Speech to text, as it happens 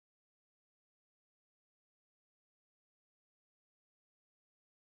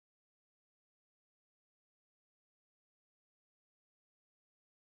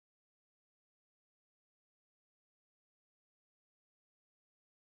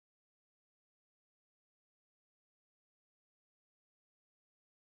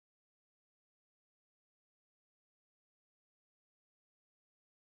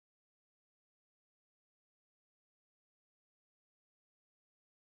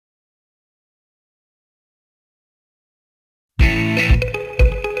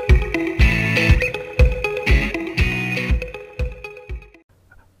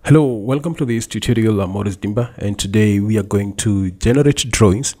Hello, welcome to this tutorial. I'm Maurice Dimba, and today we are going to generate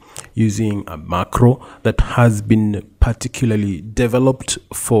drawings using a macro that has been particularly developed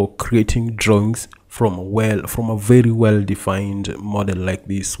for creating drawings from a very well defined model like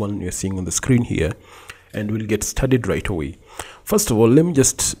this one you're seeing on the screen here. And we'll get started right away. First of all, let me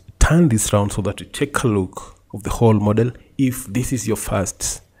just turn this around so that you take a look of the whole model. If this is your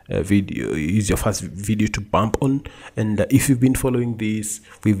first video to bump on, and if you've been following this,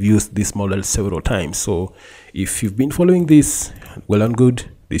 we've used this model several times. So if you've been following this, well and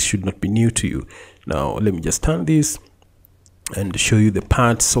good, this should not be new to you. Now let me just turn this and show you the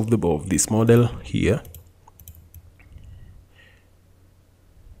parts of this model here.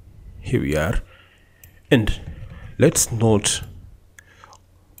 Here we are, and let's not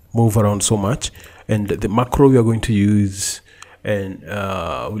move around so much. And the macro we are going to use, and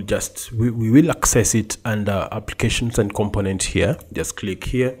we will access it under applications and components here. Just click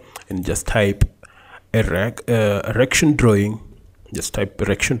here and just type erection drawing. Just type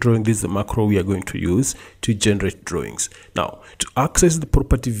erection drawing. This is the macro we are going to use to generate drawings. Now, to access the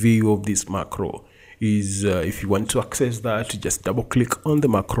property view of this macro is if you want to access that, just double click on the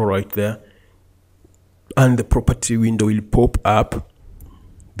macro right there, and the property window will pop up.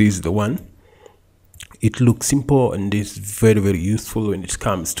 This is the one. It looks simple and is very useful when it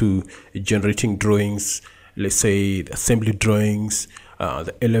comes to generating drawings. Let's say the assembly drawings,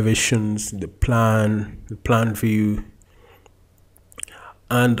 the elevations, the plan view,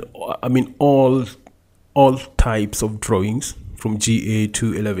 and I mean all types of drawings from GA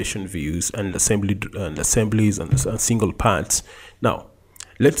to elevation views and assemblies and single parts. Now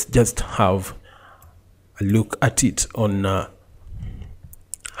let's just have a look at it on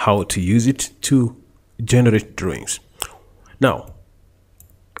how to use it to generate drawings. Now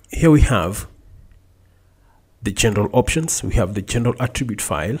here we have the general options, we have the general attribute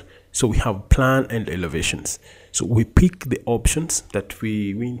file, so we have plan and elevations. So we pick the options that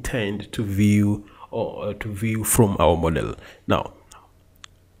we intend to view or to view from our model. Now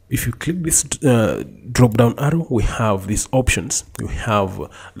if you click this drop down arrow, we have these options. We have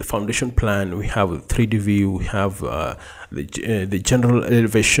the foundation plan, we have a 3D view, we have the general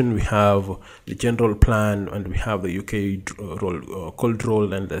elevation, we have the general plan, and we have the UK roll, cold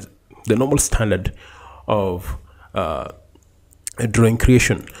roll, and the normal standard of a drawing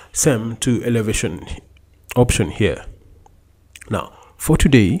creation. Same to elevation option here. Now for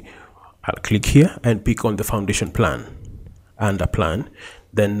today, I'll click here and pick on the foundation plan and a plan.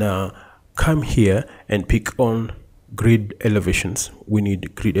 Then come here and pick on grid elevations. We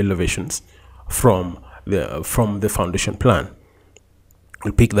need grid elevations from the foundation plan.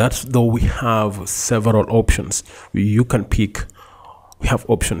 We'll pick that, though we have several options. You can pick. We have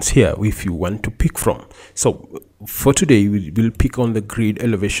options here if you want to pick from. So for today, we will pick on the grid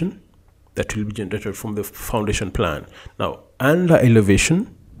elevation that will be generated from the foundation plan. Now under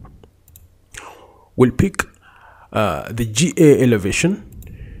elevation, we'll pick the GA elevation,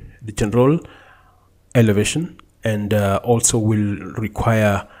 the general elevation, and also will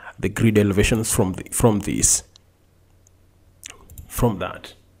require the grid elevations from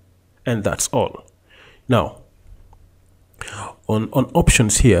that, and that's all. Now on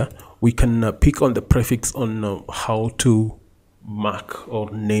options here, we can pick on the prefix on how to mark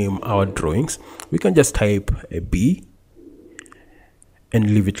or name our drawings. We can just type a B and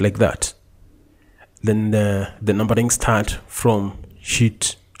leave it like that. Then the numbering start from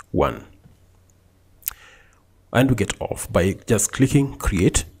sheet 1, and we get off by just clicking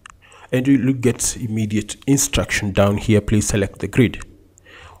create, and you will get immediate instruction down here. Please select the grid.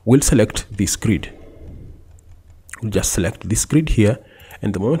 We'll select this grid. We'll just select this grid here,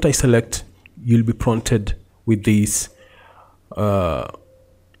 and the moment I select, you'll be prompted with this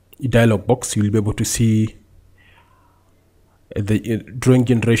dialog box. You'll be able to see the drawing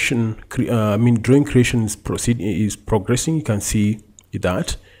generation. Drawing creation is progressing. You can see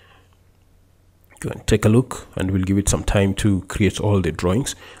that. Go and take a look, and we'll give it some time to create all the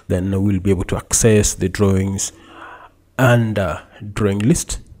drawings. Then we'll be able to access the drawings and drawing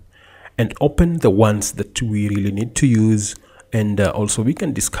list and open the ones that we really need to use, and also we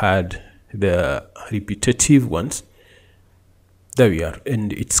can discard the repetitive ones. There we are,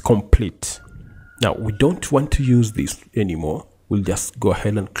 and it's complete. Now we don't want to use this anymore. We'll just go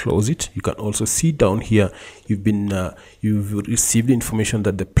ahead and close it. You can also see down here you've received information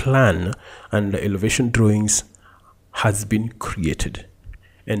that the plan and the elevation drawings has been created.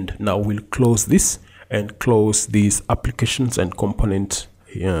 And now we'll close this and close these applications and component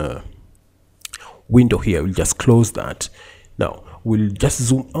window here. We'll just close that. Now we'll just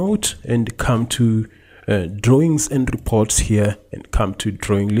zoom out and come to drawings and reports here and come to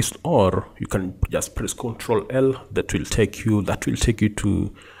drawing list, or you can just press Ctrl L. That will take you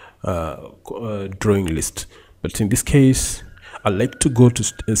to drawing list. But in this case, I like to go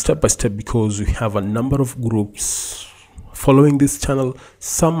to step by step, because we have a number of groups following this channel.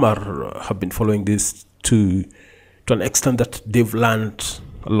 Some have been following this to an extent that they've learned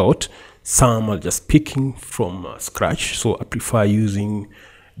a lot. Some are just picking from scratch, so I prefer using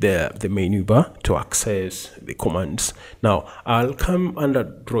the menu bar to access the commands. Now I'll come under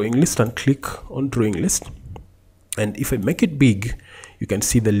drawing list and click on drawing list, and if I make it big, you can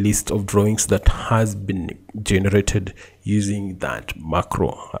see the list of drawings that has been generated using that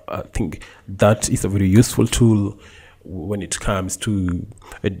macro. I think that is a very useful tool when it comes to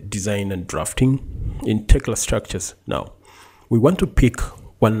design and drafting in Tekla Structures. Now we want to pick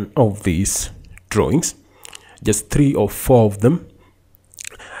one of these drawings, just 3 or 4 of them,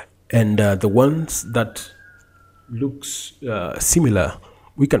 and the ones that looks similar,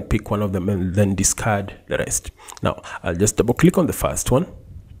 we can pick one of them and then discard the rest. Now I'll just double click on the first one.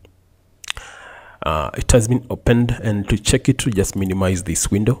 It has been opened, and to check it, we just minimize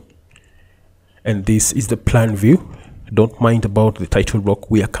this window, and this is the plan view. Don't mind about the title block.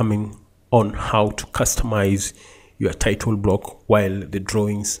 We are coming on how to customize your title block while the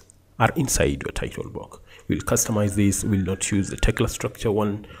drawings are inside your title block. We'll customize this. We'll not use the Tekla structure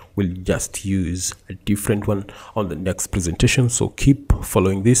one. We'll just use a different one on the next presentation. So keep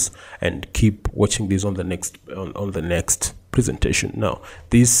following this and keep watching this on the next presentation. Now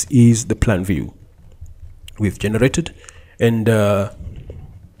this is the plan view we've generated, and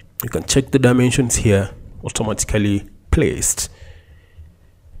you can check the dimensions here, automatically placed.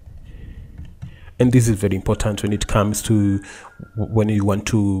 And this is very important when it comes to when you want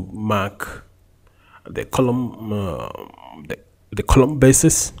to mark the column the column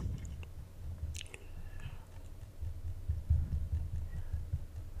bases.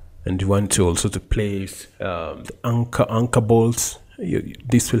 And you want to also to place the anchor bolts.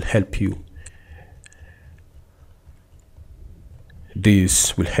 This will help you.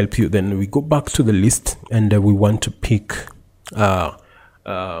 This will help you. Then we go back to the list, and we want to pick the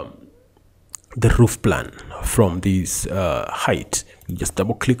roof plan from this height. You just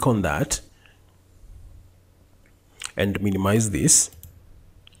double click on that and minimize this.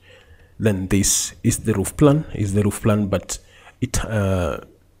 Then this is the roof plan, but it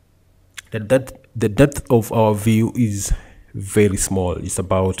the depth of our view is very small. It's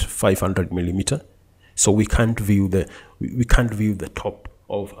about 500 millimeter, so we can't view the top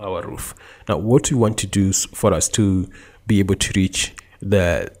of our roof. Now what we want to do is for us to be able to reach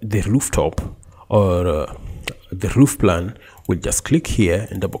the rooftop or the roof plan, we'll just click here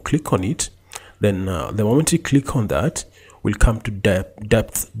and double click on it. Then the moment you click on that, we'll come to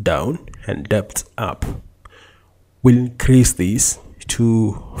depth down and depth up. We'll increase this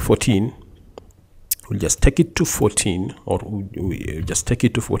to 14. We'll just take it to 14, or we'll just take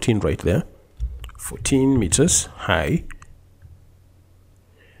it to 14 right there, 14 meters high.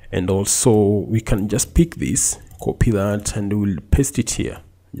 And also we can just pick this, copy that, and we'll paste it here.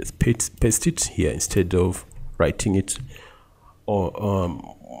 Just paste it here instead of writing it or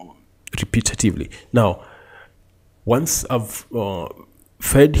repetitively. Now once I've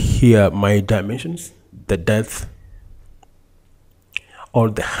fed here my dimensions, the depth or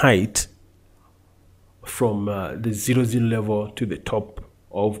the height from the 0 level to the top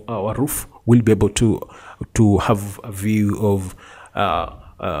of our roof, we'll be able to have a view of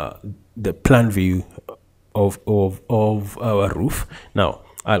the plan view of our roof. Now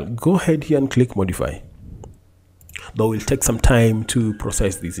I'll go ahead here and click modify. Though it will take some time to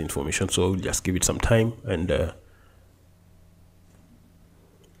process this information, so we'll just give it some time, and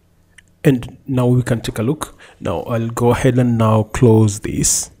now we can take a look. Now I'll go ahead and now close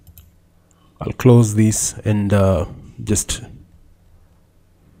this. I'll close this and just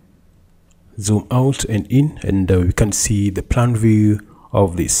zoom out and in, and we can see the plan view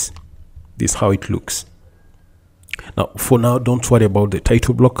of this. This is how it looks. Now for now, don't worry about the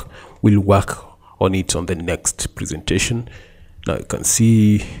title block. We'll work on it on the next presentation. Now you can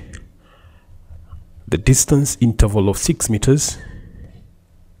see the distance interval of 6 meters,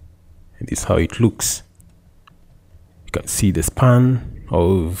 and this is how it looks. You can see the span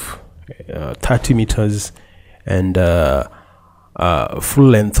of 30 meters and full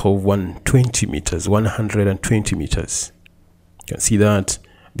length of 120 meters, 120 meters. You can see that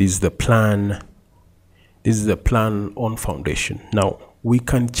this is the plan. This is the plan on foundation. Now we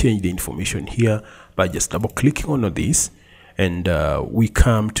can change the information here by just double clicking on this, and we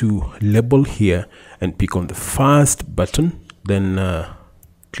come to label here and pick on the first button. Then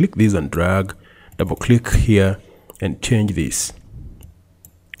click this and drag double click here and change this.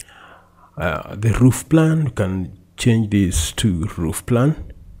 The roof plan, you can change this to roof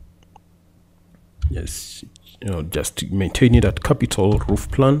plan. Yes, just maintain it at capital, roof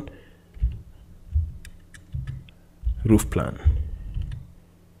plan.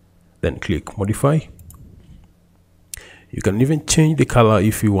 Then click modify. You can even change the color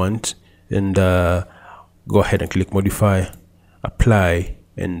if you want, and go ahead and click modify, apply,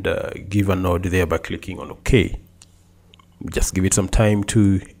 and give a node there by clicking on OK. Just give it some time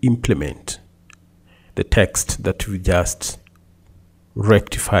to implement the text that we just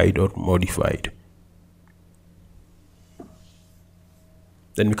rectified or modified.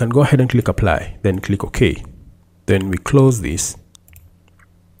 Then we can go ahead and click apply, then click OK. Then we close this.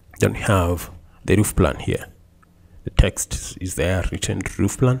 Then we have the roof plan here. The text is there, written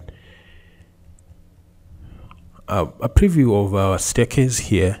roof plan. A preview of our staircase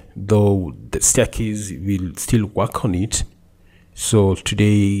here, though the staircase will still work on it. So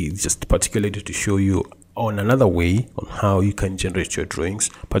today is just particularly to show you on another way on how you can generate your drawings,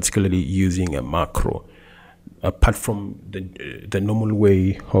 particularly using a macro. Apart from the normal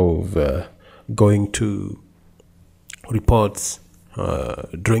way of going to reports,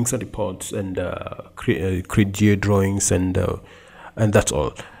 drawings and reports, and create geo drawings, and that's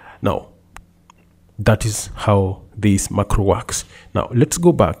all. Now that is how this macro works. Now let's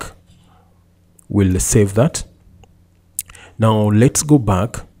go back. We'll save that. Now let's go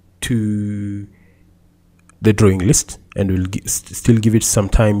back to the drawing list, and we'll still give it some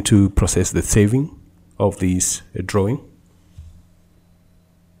time to process the saving of this drawing.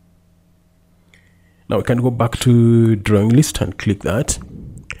 Now we can go back to drawing list and click that.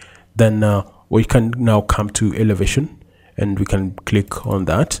 Then we can now come to elevation, and we can click on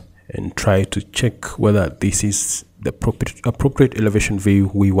that and try to check whether this is the appropriate elevation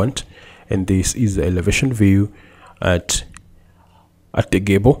view we want. And this is the elevation view at the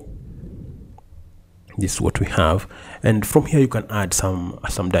gable. This is what we have, and from here you can add some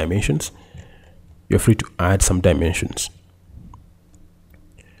dimensions. You're free to add some dimensions.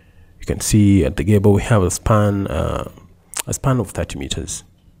 You can see at the gable we have a span of 30 meters.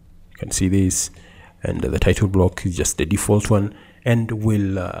 You can see this, and the title block is just the default one, and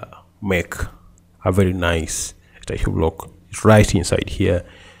we'll make a very nice title block right inside here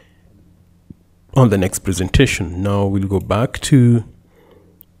on the next presentation. Now we'll go back to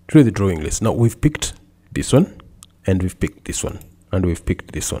the drawing list. Now we've picked this one, and we've picked this one, and we've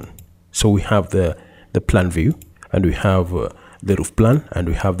picked this one. So we have the plan view, and we have the roof plan, and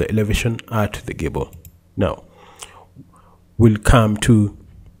we have the elevation at the gable. Now we'll come to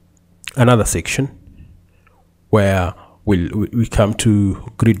another section where we come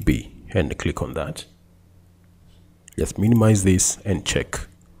to grid B, and click on that. Just minimize this and check.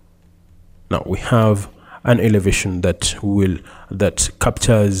 Now we have an elevation that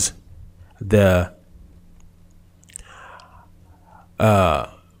captures the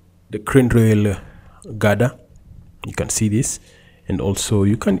crane rail girder. You can see this, and also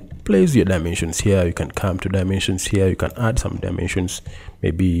you can place your dimensions here. You can come to dimensions here. You can add some dimensions,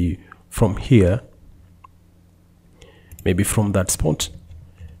 maybe from here, maybe from that spot,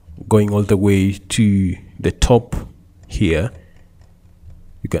 going all the way to the top here.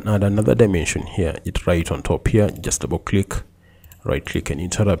 You can add another dimension here. It's right on top here. Just double click, right click, and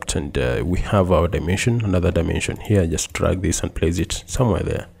interrupt, and we have our dimension, another dimension here. Just drag this and place it somewhere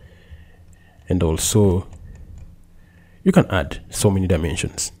there. And also you can add so many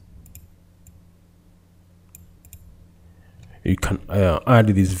dimensions. You can add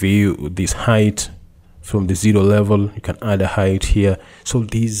this view, this height from the 0 level. You can add a height here. So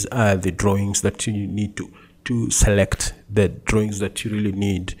these are the drawings that you need to select, the drawings that you really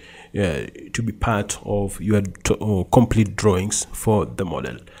need to be part of your complete drawings for the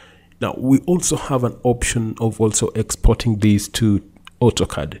model. Now we also have an option of also exporting these to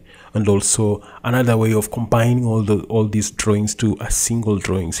AutoCAD, and also another way of combining all these drawings to a single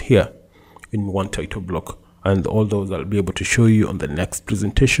drawings here in one title block, and all those I'll be able to show you on the next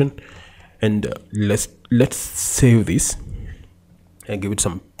presentation. And let's save this and give it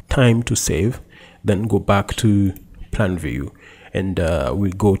some time to save. Then go back to plan view, and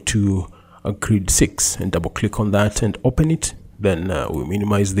we'll go to a grid 6 and double click on that and open it. Then we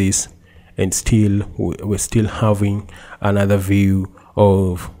minimize this, and we're still having another view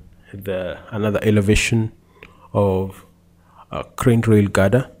of another elevation of a crane rail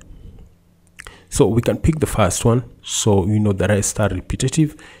girder. So we can pick the first one, so you know the rest are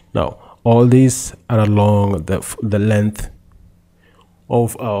repetitive. Now all these are along the length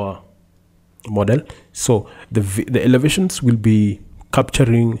of our model. So the elevations will be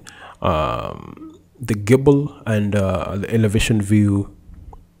capturing the gable and the elevation view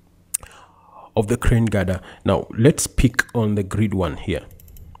of the crane girder. Now let's pick on the grid one here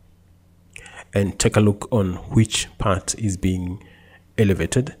and take a look on which part is being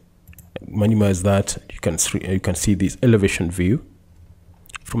elevated. Minimize that. You can see this elevation view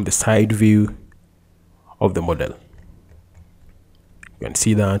from the side view of the model. You can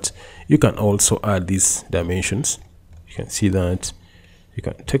see that. You can also add these dimensions. You can see that. You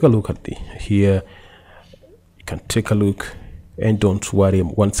can take a look at the here. You can take a look, and don't worry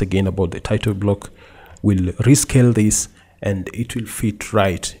once again about the title block. We'll rescale this and it will fit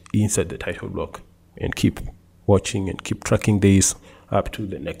right inside the title block. And keep watching and keep tracking this up to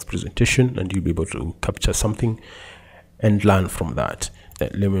the next presentation, and you'll be able to capture something and learn from that.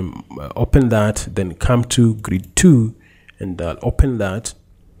 Let me open that, then come to grid 2 and I'll open that,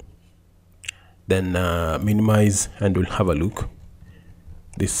 then minimize, and we'll have a look.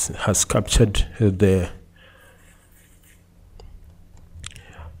 This has captured the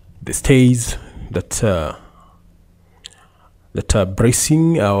stays that are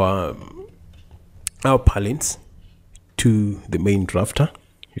bracing our purlins to the main rafter.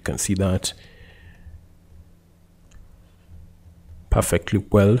 You can see that perfectly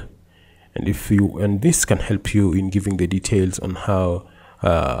well, and this can help you in giving the details on how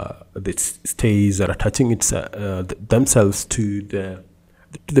the stays are attaching themselves to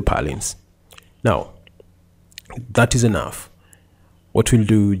the purlins. Now that is enough. What we'll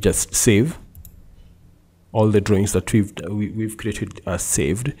do, just save all the drawings that we've created are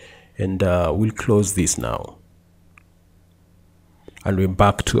saved, and we'll close this now, and we're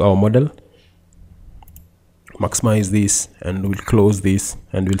back to our model. Maximize this, and we'll close this,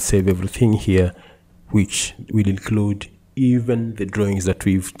 and we'll save everything here, which will include even the drawings that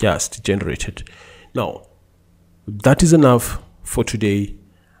we've just generated. Now that is enough for today,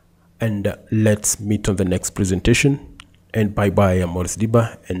 and let's meet on the next presentation. And bye bye. I'm Morris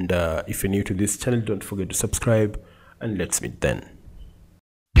Diba, and if you're new to this channel, don't forget to subscribe, and let's meet then.